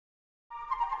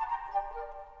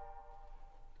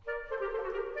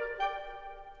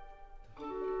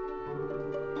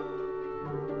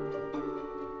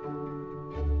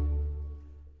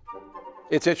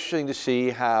It's interesting to see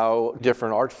how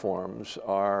different art forms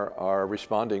are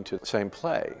responding to the same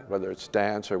play, whether it's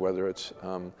dance or whether it's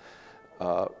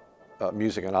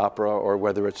music and opera, or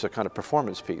whether it's a kind of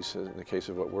performance piece in the case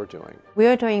of what we're doing. We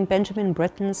are doing Benjamin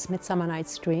Britten's Midsummer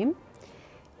Night's Dream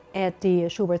at the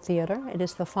Schubert Theater. It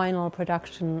is the final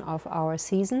production of our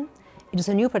season. It is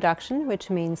a new production, which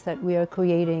means that we are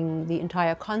creating the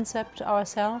entire concept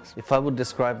ourselves. If I would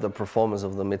describe the performance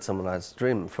of the Midsummer Night's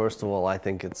Dream, first of all, I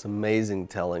think it's amazing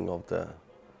telling of the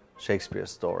Shakespeare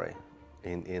story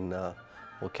in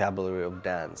vocabulary of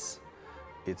dance.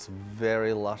 It's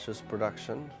very luscious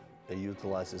production. It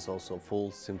utilizes also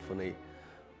full symphony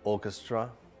orchestra.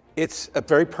 It's a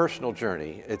very personal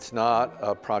journey. It's not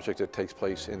a project that takes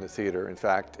place in the theater. In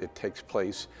fact, it takes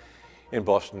place in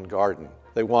Boston Garden.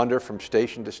 They wander from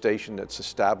station to station that's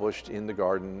established in the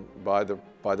garden by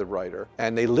the writer,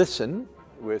 and they listen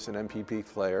with an MPP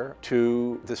player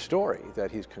to the story that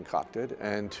he's concocted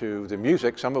and to the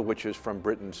music, some of which is from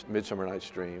Britten's Midsummer Night's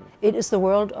Dream. It is the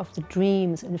world of the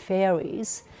dreams and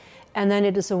fairies, and then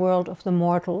it is a world of the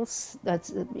mortals.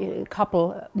 That's a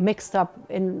couple mixed up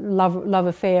in love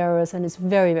affairs, and it's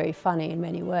very, very funny in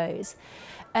many ways.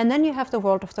 And then you have the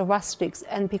world of the rustics,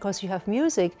 and because you have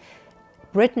music,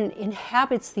 Britten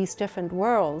inhabits these different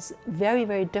worlds very,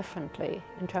 very differently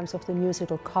in terms of the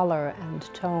musical color and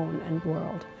tone and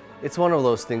world. It's one of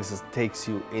those things that takes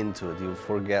you into it. You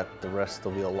forget the rest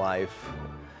of your life.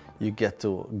 You get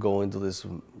to go into this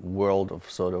world of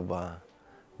sort of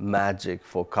magic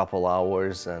for a couple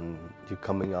hours, and you're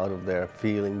coming out of there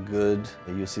feeling good.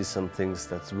 You see some things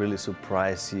that really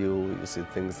surprise you. You see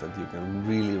things that you can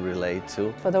really relate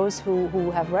to. For those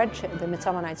who have read the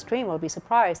Midsummer Night's Dream will be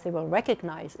surprised. They will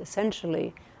recognize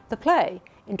essentially the play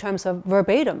in terms of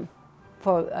verbatim,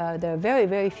 for there are very,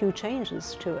 very few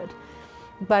changes to it.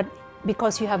 But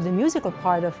because you have the musical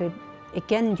part of it,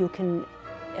 again you can,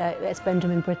 as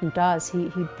Benjamin Britten does, he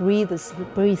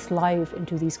breathes life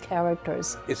into these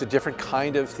characters. It's a different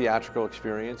kind of theatrical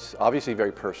experience, obviously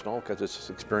very personal because it's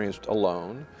experienced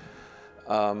alone.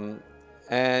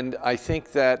 And I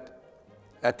think that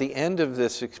at the end of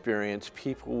this experience,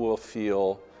 people will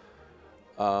feel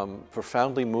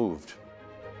profoundly moved